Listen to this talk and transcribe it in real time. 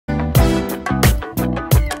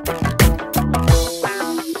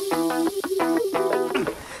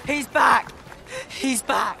He's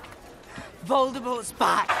back! Voldemort's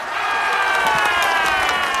back!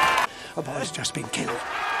 A boy's just been killed.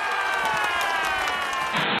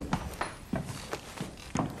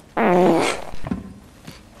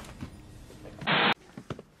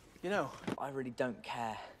 You know, I really don't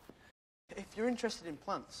care. if you're interested in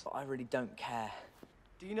plants, I really don't care.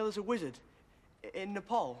 do you know there's a wizard in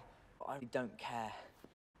Nepal I really don't care.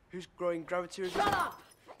 who's growing gravity resistant? Shut up!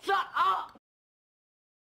 Shut up!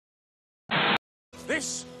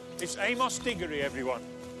 This is Amos Diggory, everyone.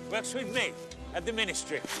 Works with me at the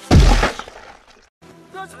ministry.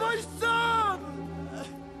 That's my son!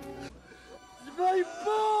 My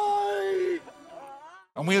boy!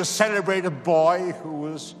 And we'll celebrate a boy who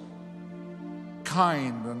was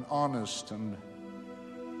kind and honest and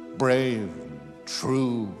brave and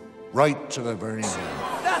true, right to the very end.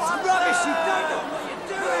 That's rubbish! You don't know what you're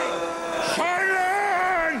doing!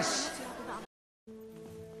 Silence!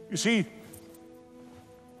 You see,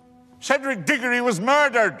 Cedric Diggory was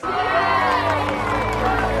murdered. Silence!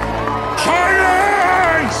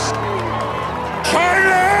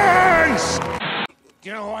 Silence! Do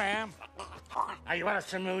you know who I am? Are you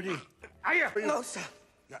Alistair Moody? Are you? No, sir.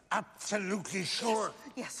 You're absolutely sure?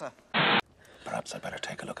 Yes, sir. Perhaps I'd better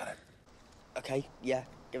take a look at it. Okay, yeah,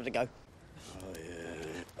 give it a go.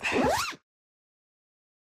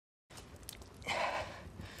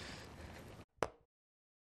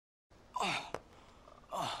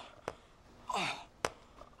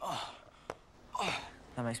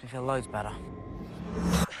 That makes me feel loads better.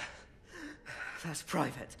 That's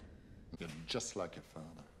private. You're just like your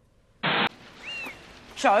father.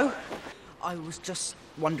 Joe, I was just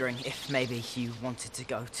wondering if maybe you wanted to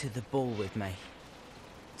go to the ball with me.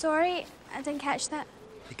 Sorry, I didn't catch that.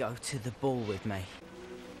 To go to the ball with me.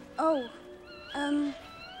 Oh, I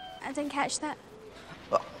didn't catch that.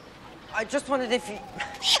 Well, I just wondered if you...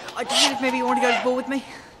 I just wondered if maybe you want to go to the ball with me.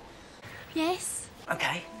 Yes?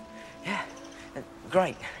 Okay, yeah,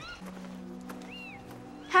 great.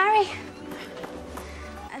 Harry!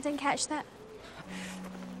 I didn't catch that.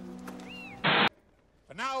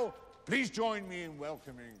 And now, please join me in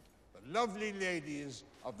welcoming the lovely ladies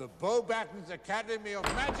of the Beauxbatons Academy of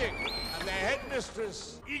Magic and their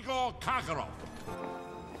headmistress, Igor Karkaroff.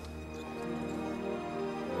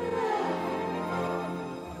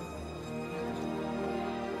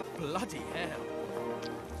 Bloody hell.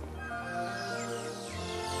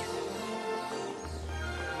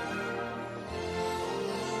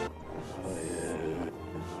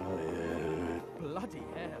 Bloody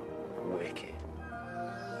hell. Wicked.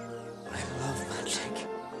 I love magic.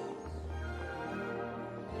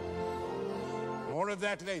 More of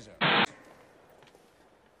that later.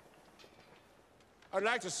 I'd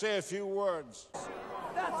like to say a few words.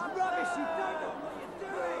 That's rubbish! You don't know what you're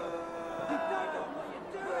doing! You don't know what you're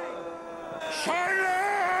doing!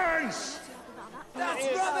 Silence! That's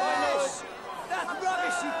rubbish! That's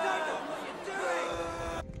rubbish! You don't know what you're doing!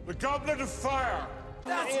 The Goblet of Fire.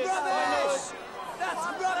 That's rubbish! That's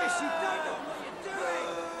rubbish! You don't know what you're doing!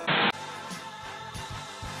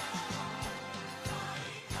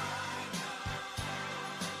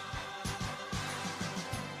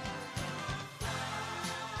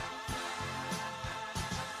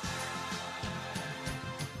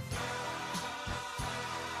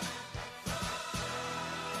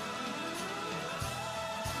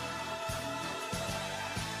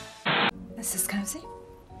 This is cozy.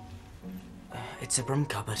 It's a broom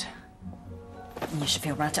cupboard. You should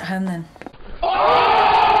feel right at home then.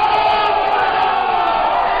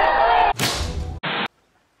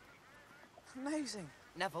 Amazing.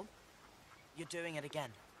 Neville, you're doing it again.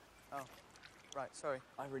 Oh, right, sorry.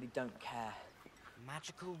 I really don't care.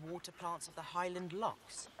 Magical water plants of the Highland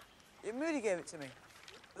Lochs. Yeah, Moody gave it to me.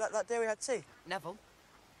 That day we had tea. Neville,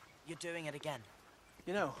 you're doing it again.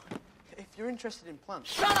 You know, if you're interested in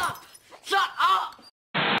plants, Shut up! Shut up!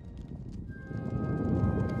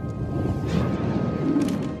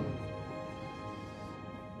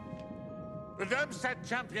 The Darmstadt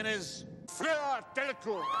champion is Fleur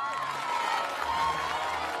Delacour.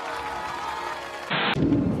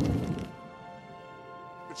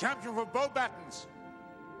 The champion for Beauxbatons,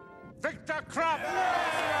 Victor Crumb.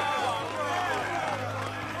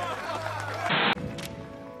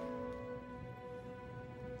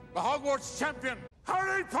 The Hogwarts champion,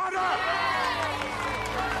 Harry Potter.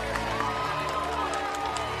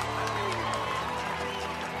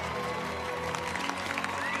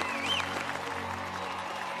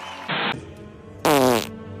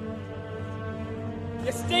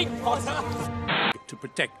 You stink, Potter! To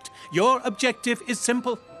protect. Your objective is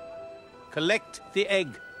simple. Collect the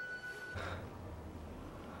egg.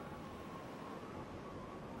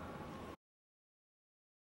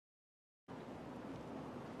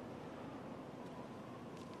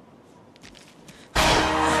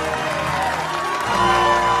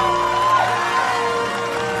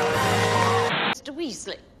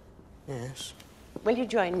 Will you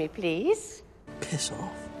join me, please? Piss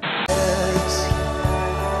off.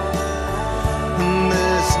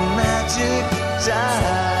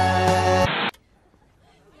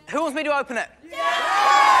 Who wants me to open it? Yeah!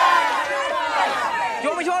 You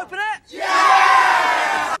want me to open it?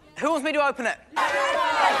 Yeah! Who wants me to open it?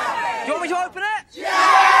 Yeah! You want me to open it?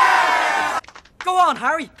 Yeah! Go on,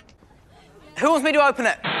 Harry. Who wants me to open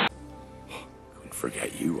it? Couldn't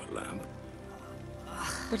forget you, lamb.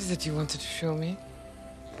 What is it you wanted to show me?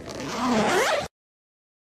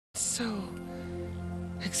 So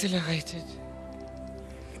exhilarated.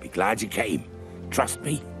 You'll be glad you came. Trust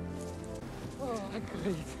me. Oh,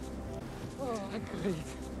 agreed. Oh, agreed.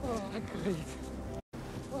 Oh, agreed.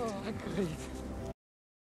 Oh, agreed.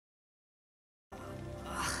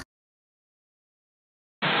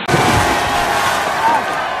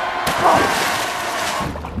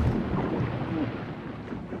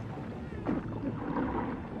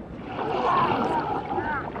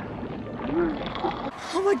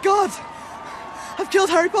 Oh my God! I've killed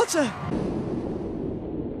Harry Potter!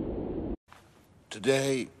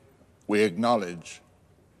 Today, we acknowledge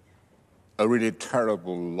a really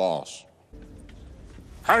terrible loss.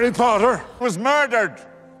 Harry Potter was murdered!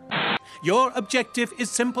 Your objective is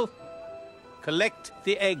simple. Collect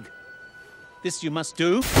the egg. This you must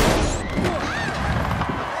do.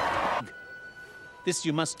 This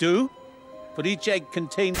you must do. For each egg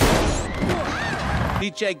contains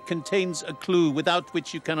a clue without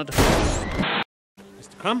which you cannot...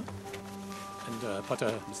 Mr. Crumb? And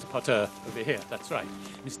Potter, Mr. Potter over here, that's right.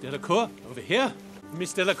 Miss Delacour over here.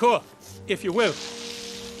 Miss Delacour, if you will.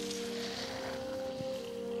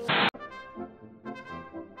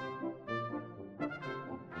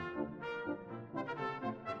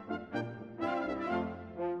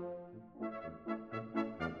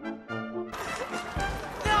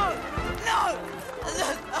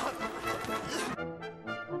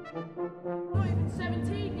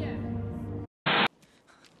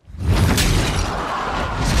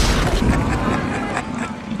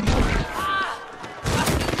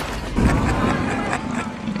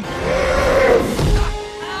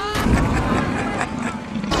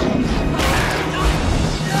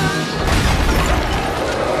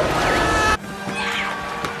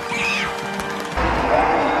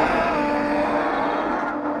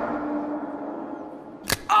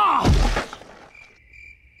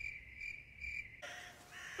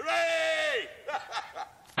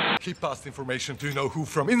 Keep past information to know who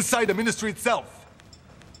from inside the ministry itself.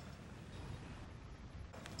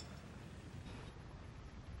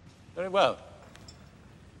 Very well.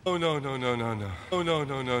 Oh, no. Oh, no.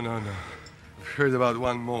 I've heard about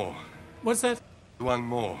one more. What's that? One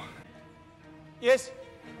more. Yes?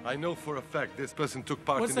 I know for a fact this person took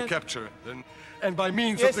part What's in the that? capture, and by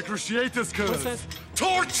means Yes. of the Cruciatus curse. What's that?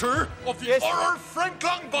 Torture of the Yes. horror Frank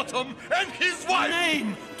Longbottom and his wife!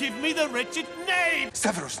 Name! Give me the wretched name!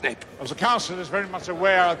 Severus Snape. As the council is very much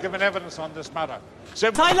aware, I've given evidence on this matter.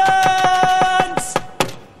 Silence!